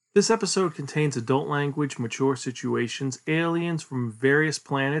This episode contains adult language, mature situations, aliens from various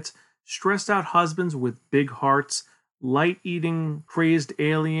planets, stressed out husbands with big hearts, light eating, crazed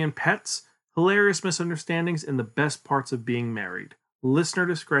alien pets, hilarious misunderstandings, and the best parts of being married. Listener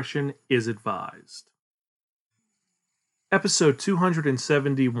discretion is advised. Episode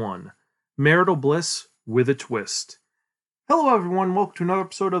 271 Marital Bliss with a Twist. Hello, everyone. Welcome to another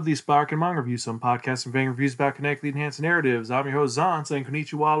episode of the Spark and Manga Review, some podcasts and fan reviews about connectly enhanced narratives. I'm your host, Zan, saying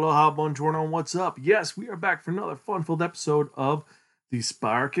konnichiwa, aloha, bonjourno, and what's up? Yes, we are back for another fun-filled episode of the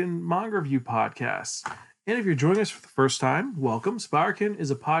Spark and Manga Review podcast. And if you're joining us for the first time, welcome. Sparkin is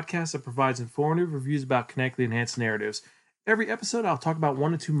a podcast that provides informative reviews about connectly enhanced narratives. Every episode, I'll talk about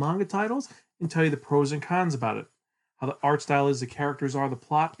 1 to 2 manga titles and tell you the pros and cons about it, how the art style is, the characters are, the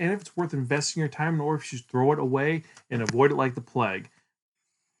plot, and if it's worth investing your time in or if you should throw it away and avoid it like the plague.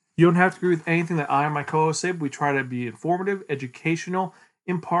 You don't have to agree with anything that I and my co-hosts say, but we try to be informative, educational,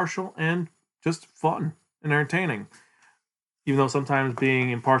 impartial, and just fun and entertaining. Even though sometimes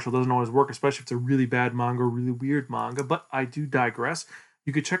being impartial doesn't always work, especially if it's a really bad manga or really weird manga, but I do digress.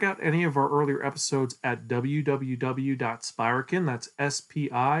 You could check out any of our earlier episodes at www.spiraken, that's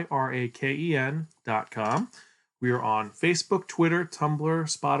SPIRAKEN.com. We are on Facebook, Twitter, Tumblr,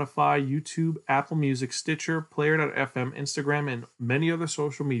 Spotify, YouTube, Apple Music, Stitcher, Player.fm, Instagram, and many other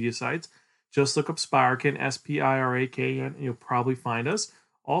social media sites. Just look up Spiraken, SPIRAKEN, and you'll probably find us.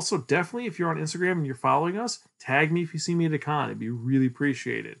 Also, definitely, if you're on Instagram and you're following us, tag me if you see me at a con. It'd be really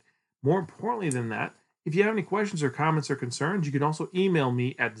appreciated. More importantly than that, if you have any questions or comments or concerns, you can also email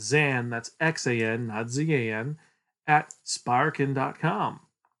me at Zan, that's X-A-N, not Z-A-N, at spiraken.com.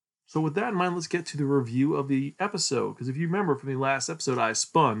 So with that in mind, let's get to the review of the episode. Because if you remember from the last episode, I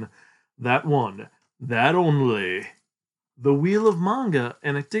spun that one, that only, The Wheel of Manga.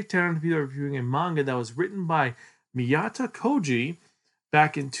 And I did turn out to be reviewing a manga that was written by Miyata Koji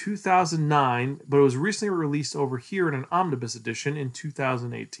back in 2009, but it was recently released over here in an omnibus edition in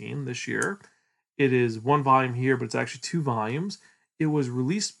 2018, this year. It is 1 volume here, but it's actually 2 volumes. It was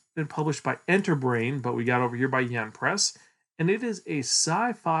released and published by Enterbrain, but we got over here by Yen Press. And it is a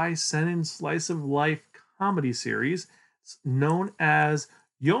sci-fi seinen slice of life comedy series known as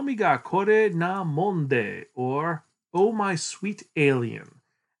Yomi ga Kore na Monde, or Oh My Sweet Alien.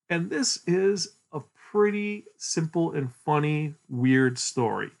 And this is a pretty simple and funny, weird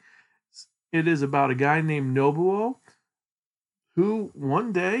story. It is about a guy named Nobuo who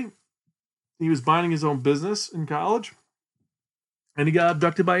one day he was minding his own business in college and he got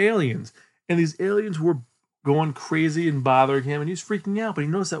abducted by aliens. And these aliens were going crazy and bothering him, and he was freaking out. But he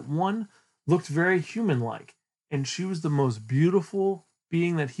noticed that one looked very human-like, and she was the most beautiful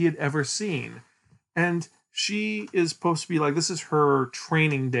being that he had ever seen. And she is supposed to be like, this is her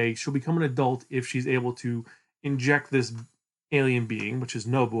training day. She'll become an adult if she's able to inject this alien being, which is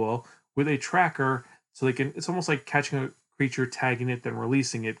Nobuo, with a tracker, so they can. It's almost like catching a creature, tagging it, then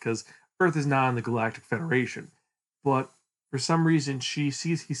releasing it, because Earth is not in the Galactic Federation. But for some reason, she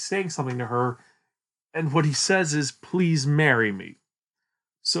sees he's saying something to her, and what he says is, please marry me.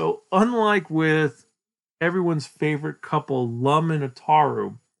 So, unlike with everyone's favorite couple, Lum and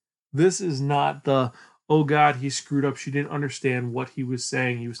Ataru, this is not the, oh God, he screwed up. She didn't understand what he was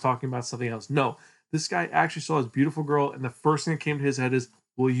saying. He was talking about something else. No, this guy actually saw this beautiful girl, and the first thing that came to his head is,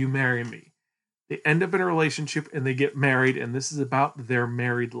 will you marry me? They end up in a relationship and they get married, and this is about their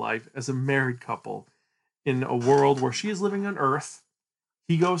married life as a married couple in a world where she is living on Earth.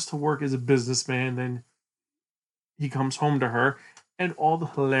 He goes to work as a businessman, then he comes home to her, and all the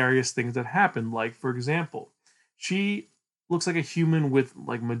hilarious things that happen. Like, for example, she looks like a human with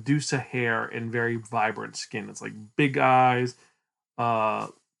like Medusa hair and very vibrant skin. It's like big eyes,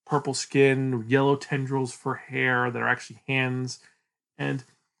 purple skin, yellow tendrils for hair that are actually hands, and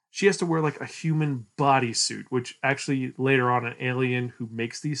she has to wear like a human bodysuit, which actually later on an alien who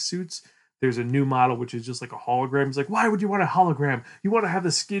makes these suits, there's a new model which is just like a hologram. He's like, why would you want a hologram? You want to have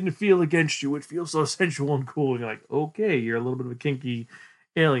the skin feel against you. It feels so sensual and cool. And you're like, okay, you're a little bit of a kinky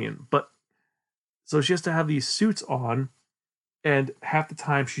alien. But so she has to have these suits on, and half the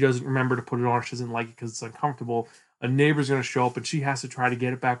time she doesn't remember to put it on. She doesn't like it because it's uncomfortable. A neighbor's going to show up and she has to try to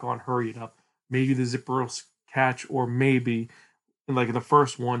get it back on, hurry it up. Maybe the zipper will catch, or maybe, and like in the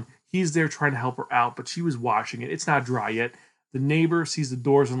first one, he's there trying to help her out, but she was washing it. It's not dry yet. The neighbor sees the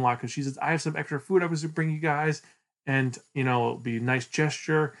doors unlocked and she says, I have some extra food I was to bring you guys. And, you know, it'll be a nice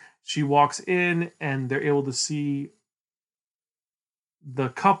gesture. She walks in and they're able to see the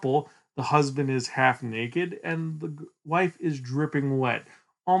couple. The husband is half naked and the wife is dripping wet,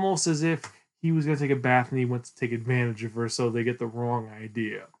 almost as if he was going to take a bath and he wants to take advantage of her, so they get the wrong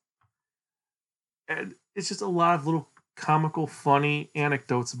idea. And it's just a lot of little comical, funny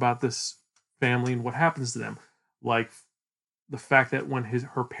anecdotes about this family and what happens to them. Like the fact that when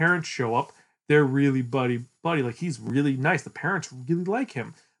her parents show up, they're really buddy buddy. Like he's really nice. The parents really like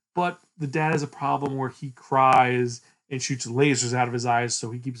him. But the dad has a problem where he cries and shoots lasers out of his eyes,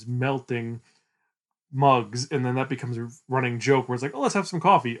 so he keeps melting mugs, and then that becomes a running joke where it's like, oh, let's have some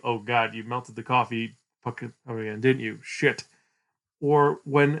coffee. Oh god, you melted the coffee bucket again, didn't you? Shit. Or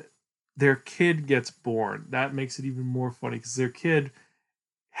when their kid gets born, that makes it even more funny because their kid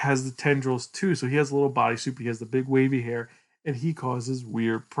has the tendrils too. So he has a little bodysuit, but he has the big wavy hair, and he causes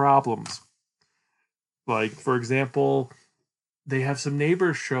weird problems. Like, for example, they have some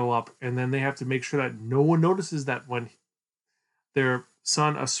neighbors show up, and then they have to make sure that no one notices that when their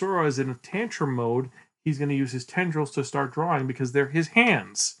son Asura is in a tantrum mode, he's going to use his tendrils to start drawing because they're his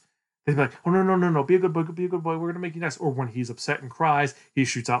hands. They'd be like, oh, no, no, no, no, be a good boy, be a good boy, we're going to make you nice. Or when he's upset and cries, he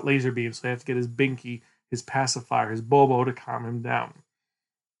shoots out laser beams, so they have to get his binky, his pacifier, his bobo to calm him down.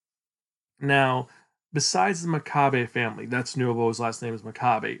 Now, besides the Makabe family, that's Nobuo's last name is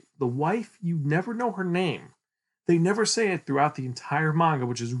Makabe, the wife, you never know her name. They never say it throughout the entire manga,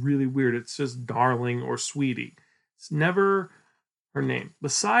 which is really weird. It's just darling or sweetie. It's never her name.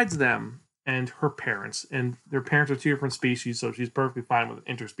 Besides them and her parents, and their parents are two different species, so she's perfectly fine with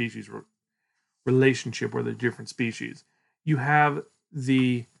an interspecies relationship where they're different species. You have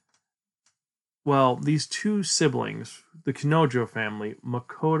these two siblings, the Kinojo family,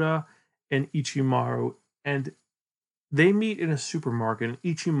 Makoto and Ichimaru, and they meet in a supermarket, and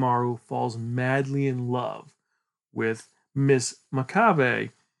Ichimaru falls madly in love with Miss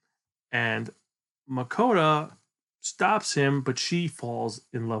Makabe, and Makoto stops him, but she falls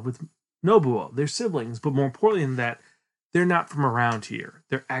in love with Nobuo. They're siblings, but more importantly than that, they're not from around here.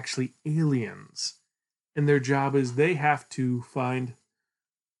 They're actually aliens. And their job is they have to find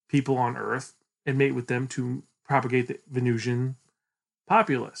people on Earth and mate with them to propagate the Venusian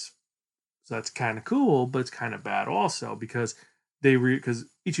populace. So that's kind of cool, but it's kind of bad also because because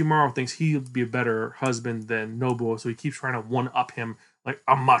Ichimaru thinks he'll be a better husband than Nobuo, so he keeps trying to one up him. Like,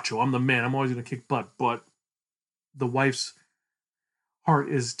 I'm macho, I'm the man, I'm always gonna kick butt. But the wife's heart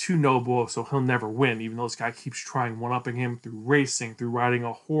is too Nobuo, so he'll never win. Even though this guy keeps trying one upping him through racing, through riding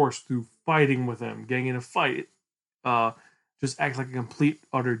a horse, through fighting with him, getting in a fight. Just acts like a complete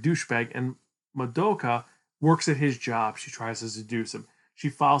utter douchebag. And Madoka works at his job. She tries to seduce him. She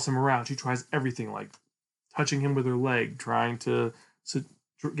follows him around. She tries everything, like touching him with her leg, trying to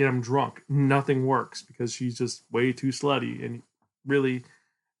get him drunk. Nothing works because she's just way too slutty. And really,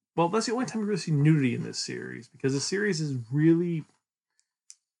 well, that's the only time we really see nudity in this series because the series is really,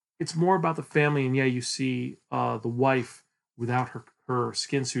 it's more about the family. And yeah, you see the wife without her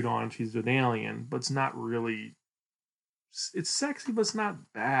skin suit on. She's an alien, but it's not really, it's sexy, but it's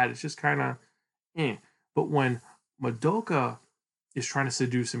not bad. It's just kind of, eh. But when Madoka is trying to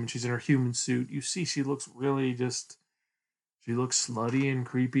seduce him and she's in her human suit, you see she looks really just, she looks slutty and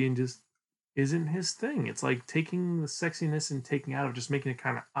creepy and just isn't his thing. It's like taking the sexiness and taking out of just making it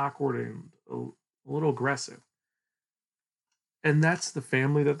kind of awkward and a little aggressive. And that's the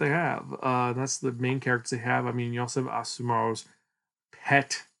family that they have. That's the main characters they have. I mean, you also have Asumaro's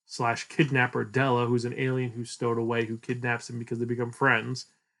pet slash kidnapper Della, who's an alien who's stowed away, who kidnaps him because they become friends.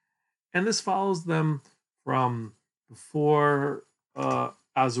 And this follows them from before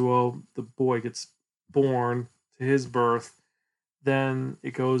Azuo, the boy, gets born to his birth. Then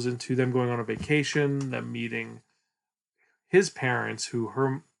it goes into them going on a vacation, them meeting his parents,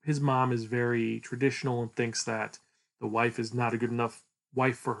 his mom is very traditional and thinks that the wife is not a good enough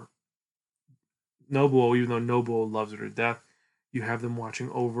wife for Nobuo, even though Nobuo loves her to death. You have them watching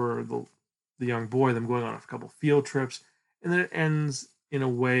over the young boy, them going on a couple field trips, and then it ends in a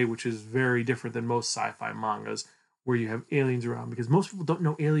way which is very different than most sci-fi mangas, where you have aliens around, because most people don't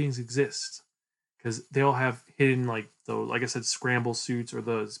know aliens exist, because they all have hidden, like I said, scramble suits or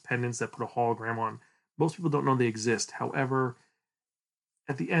those pendants that put a hologram on. Most people don't know they exist. However,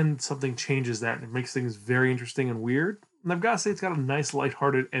 at the end, something changes that and it makes things very interesting and weird. And I've got to say, it's got a nice,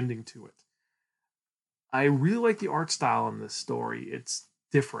 lighthearted ending to it. I really like the art style in this story. It's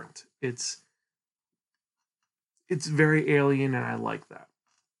different. It's very alien, and I like that.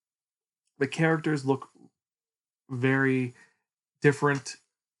 The characters look very different,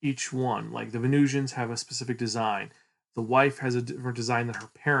 each one. Like the Venusians have a specific design. The wife has a different design than her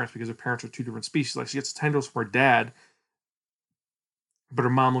parents because her parents are two different species. Like she gets tendrils from her dad, but her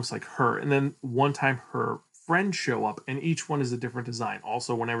mom looks like her. And then one time her friends show up, and each one is a different design.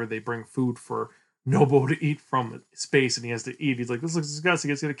 Also, whenever they bring food for Nobuo to eat from space and he has to eat, he's like, this looks disgusting,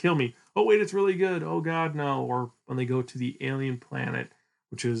 it's gonna kill me. Oh wait, it's really good. Oh god, no. Or when they go to the alien planet,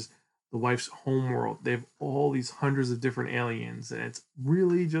 which is the wife's home world. They have all these hundreds of different aliens, and it's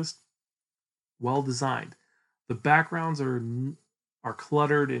really just well designed. The backgrounds are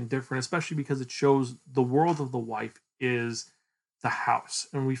cluttered and different, especially because it shows the world of the wife is the house,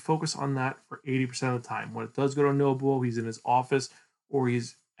 and we focus on that for 80% of the time. When it does go to Nobuo, he's in his office or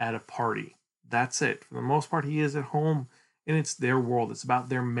he's at a party. That's it. For the most part, he is at home, and it's their world. It's about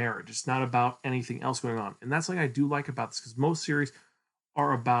their marriage. It's not about anything else going on. And that's something I do like about this, because most series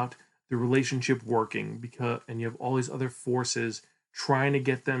are about the relationship working, and you have all these other forces trying to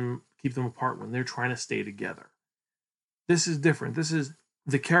keep them apart when they're trying to stay together. This is different. This is,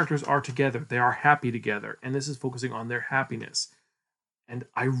 the characters are together. They are happy together, and this is focusing on their happiness. And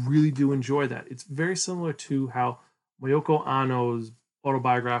I really do enjoy that. It's very similar to how Mayoko Anno's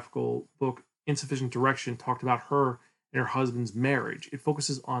autobiographical book, Insufficient Direction, talked about her and her husband's marriage. It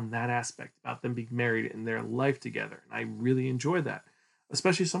focuses on that aspect, about them being married and their life together. And I really enjoy that,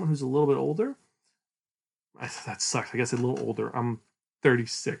 especially someone who's a little bit older. That sucks. I guess a little older. I'm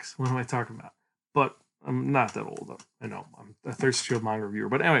 36. What am I talking about? But I'm not that old. I know. I'm a 36-year-old manga reviewer.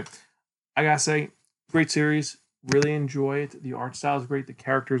 But anyway, I gotta say, great series. Really enjoy it. The art style is great. The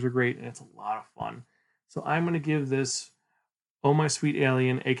characters are great. And it's a lot of fun. So I'm going to give this Oh My Sweet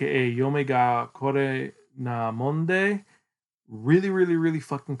Alien, aka Yome ga Kore na Monde, really, really, really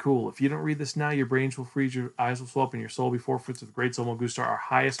fucking cool. If you don't read this now, your brains will freeze, your eyes will swell up, and your soul will be forfeits with Great Soul Gusta, our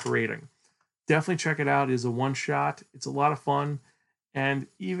highest rating. Definitely check it out. It is a one-shot. It's a lot of fun. And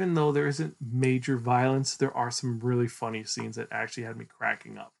even though there isn't major violence, there are some really funny scenes that actually had me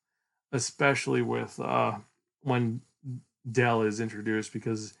cracking up. Especially with when Dell is introduced,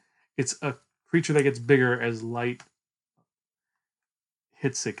 because it's a creature that gets bigger as light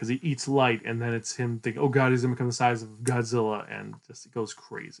hits it, because he eats light, and then it's him thinking, oh god, he's gonna become the size of Godzilla, and just it goes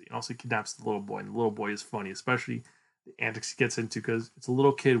crazy. And also he kidnaps the little boy, and the little boy is funny, especially the antics he gets into, because it's a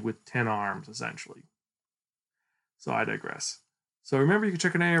little kid with 10 arms, essentially. So I digress. So remember, you can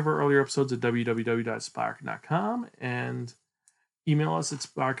check out any of our earlier episodes at www.spirekin.com, and email us at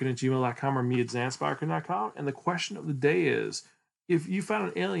spirekin@gmail.com or me at zanspirekin.com. And the question of the day is, if you found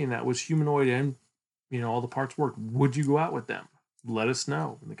an alien that was humanoid and, all the parts worked, would you go out with them? Let us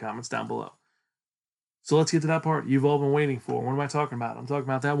know in the comments down below. So let's get to that part you've all been waiting for. What am I talking about? I'm talking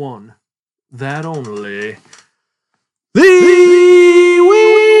about that one. That only. The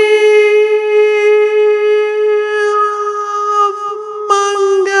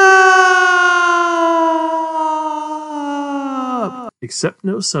Manga! Except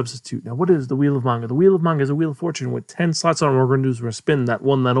no substitute. Now, what is the Wheel of Manga? The Wheel of Manga is a Wheel of Fortune with 10 slots on it. What we're going to do is we're going to spin that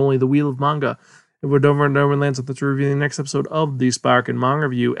one, that only, the Wheel of Manga. If we're over and over and lands up, let's review the next episode of the Spirekin Manga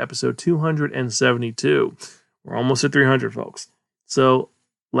Review, episode 272. We're almost at 300, folks. So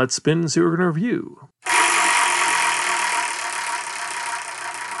let's spin and see what we're going to review.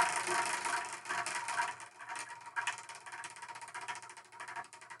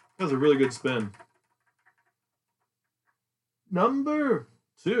 That was a really good spin. Number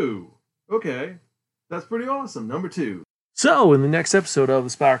 2. Okay, that's pretty awesome. Number 2. So, in the next episode of the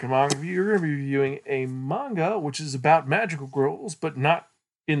Spirekin Manga Review, you're going to be reviewing a manga which is about magical girls, but not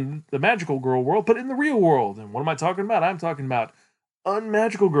in the magical girl world, but in the real world. And what am I talking about? I'm talking about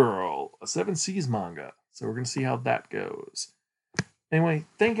Unmagical Girl, a 7 Seas manga. So we're going to see how that goes. Anyway,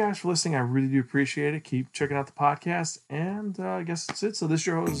 thank you guys for listening. I really do appreciate it. Keep checking out the podcast. And I guess that's it. So this is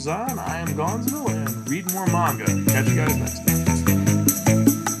your host, Zan. I am Gonzo, and read more manga. Catch you guys next time.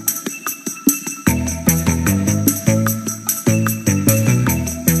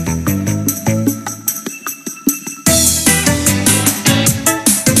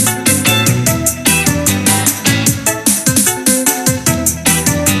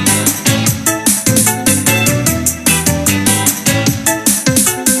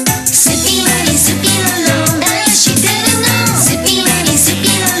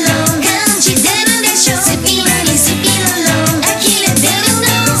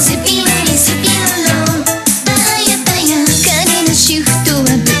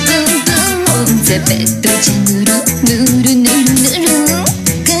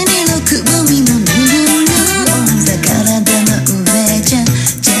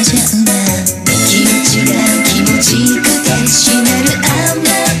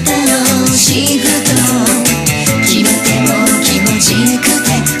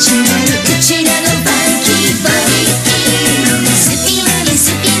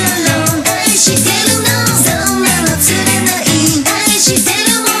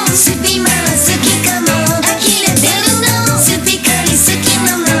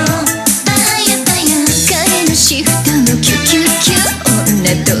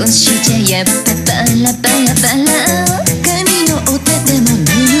やっぱバラバラバラ髪のお手でもぬ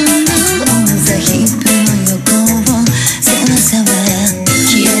るぬる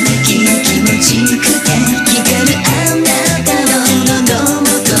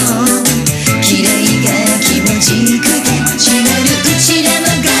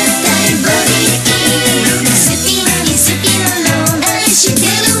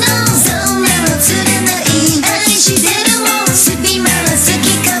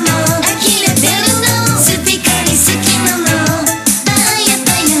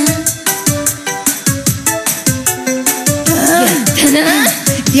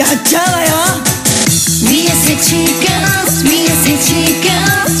やっちゃうわよ。 We are sexy girls, we are sexy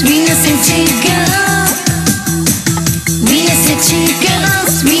girls, we are sexy girls. We are sexy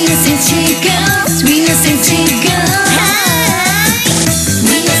girls, we are sexy girls, we are sexy girls.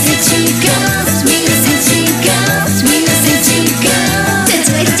 We are sexy girls, we are sexy girls, we are sexy girls. That's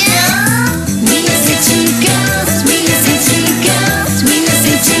right down. We are sexy girls, we are sexy girls, we are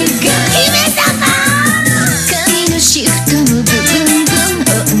sexy girls. 姫様。髪のシフトもブブンブン、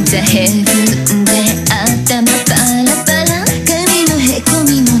オンザヘブンで頭パラパラ、髪のへこ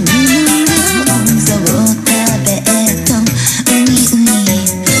みもヌンヌン、オンザウォーターベッド、ウニウニ、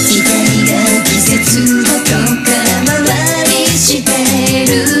期待が季節ごとから回りして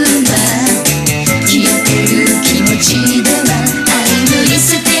るわ。消えてる気持ちでは愛のリス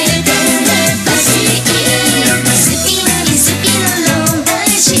ペルテレパシー、スピナリスピナロン愛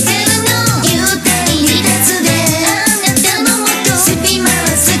してるの、幽体離脱であなたのもと、スピマは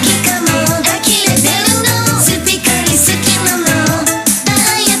好きかも呆れてるの、スピカリ好きなの、パ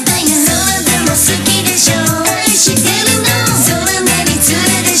ヤパヤ空でも好きでしょ、愛してるの、空練り連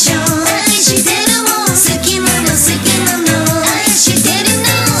れでしょ、愛してるもん、好きなの好きなの、愛してるの、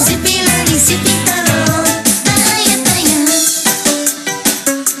スピラリスピタロン、パヤパヤ。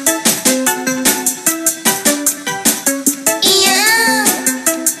いや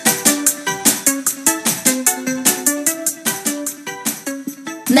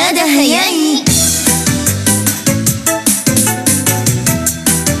まだ早い。